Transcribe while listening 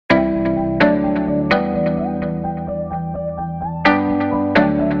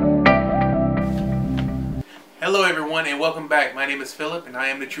everyone, and welcome back. My name is Philip and I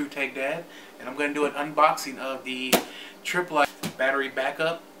am the True Tech Dad, and I'm going to do an unboxing of the Tripp Lite battery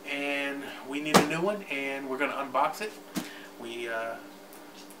backup, and we need a new one and we're going to unbox it. We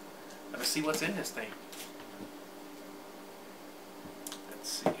let's see what's in this thing. Let's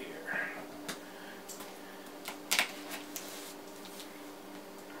see here.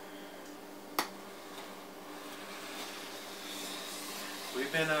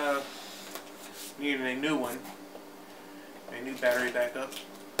 We've been needing a new one, a new battery backup.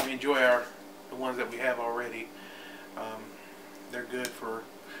 We enjoy the ones that we have already. They're good for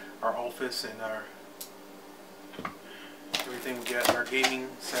our office and our everything. We got our gaming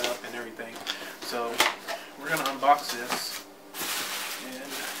setup and everything. So we're gonna unbox this,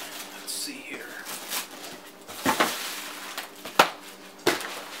 and let's see here.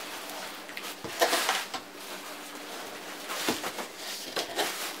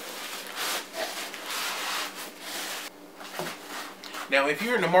 Now, if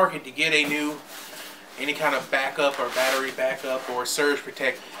you're in the market to get any kind of backup or battery backup or surge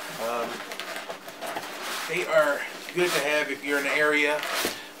protect, they are good to have if you're in an area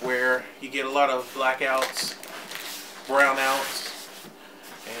where you get a lot of blackouts, brownouts,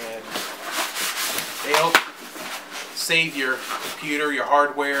 and they help save your computer, your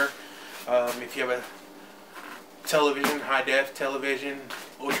hardware. If you have a television, high def television,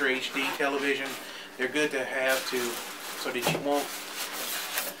 Ultra HD television, they're good to have so that you won't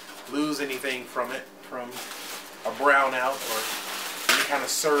lose anything from it, from a brownout or any kind of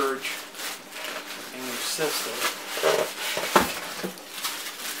surge in your system.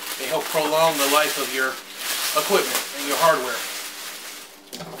 They help prolong the life of your equipment and your hardware.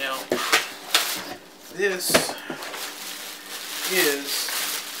 Now, this is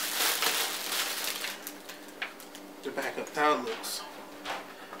the backup. How it looks.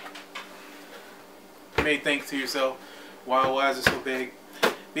 You may think to yourself, why is it so big?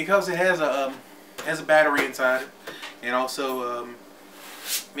 Because it has a battery inside it, and also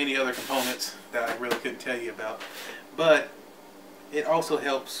many other components that I really couldn't tell you about. But it also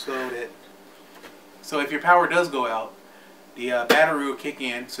helps so if your power does go out, the battery will kick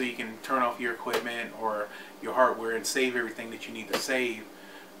in, so you can turn off your equipment or your hardware and save everything that you need to save,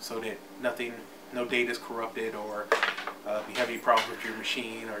 so that no data is corrupted, or if you have any problems with your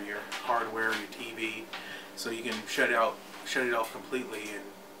machine or your hardware or your TV, so you can shut it off completely and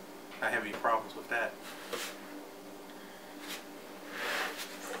not have any problems with that.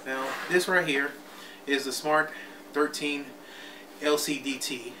 Now, this right here is the Smart 13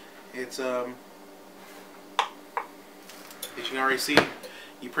 LCDT. It's as you can already see,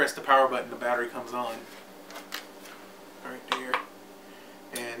 you press the power button, the battery comes on right there,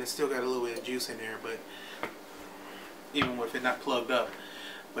 and it's still got a little bit of juice in there, but even with it not plugged up.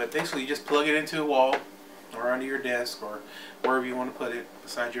 But basically, you just plug it into a wall or under your desk or wherever you want to put it,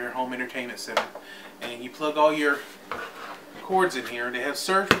 beside your home entertainment center, and you plug all your cords in here. They have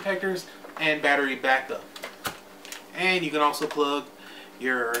surge protectors and battery backup, and you can also plug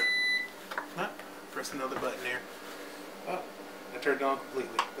your press another button there. Oh, I turned it on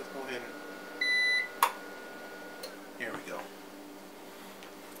completely. Let's go ahead and here we go.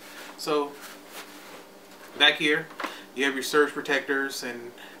 So back here you have your surge protectors,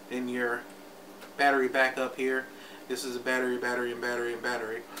 and then your battery backup here. This is a battery, and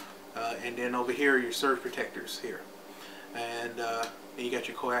then over here are your surge protectors here, and then you got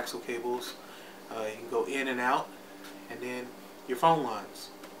your coaxial cables. You can go in and out, and then your phone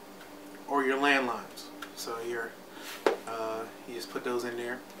lines or your landlines. So you just put those in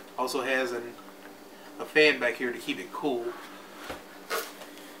there. Also has a fan back here to keep it cool.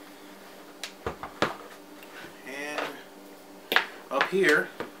 And up here,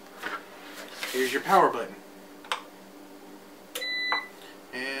 here's your power button,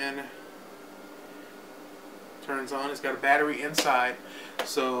 and turns on. It's got a battery inside,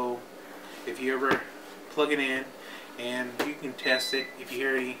 so if you ever plug it in, and you can test it, if you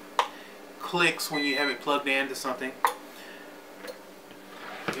hear any clicks when you have it plugged into something,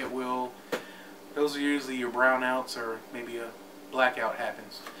 it will. Those are usually your brownouts, or maybe a blackout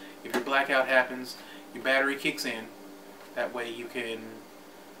happens. If your blackout happens, your battery kicks in. That way you can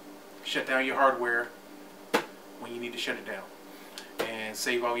shut down your hardware when you need to shut it down, and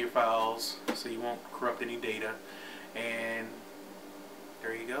save all your files so you won't corrupt any data. And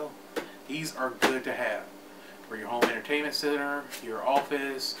there you go. These are good to have for your home entertainment center, your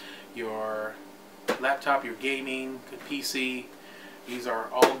office, your laptop, your gaming PC. These are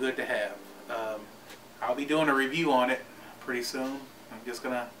all good to have. I'll be doing a review on it pretty soon. I'm just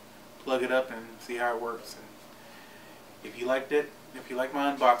gonna plug it up and see how it works. And if you liked it, if you like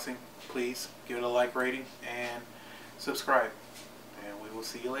my unboxing, please give it a like rating and subscribe, and we will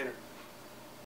see you later.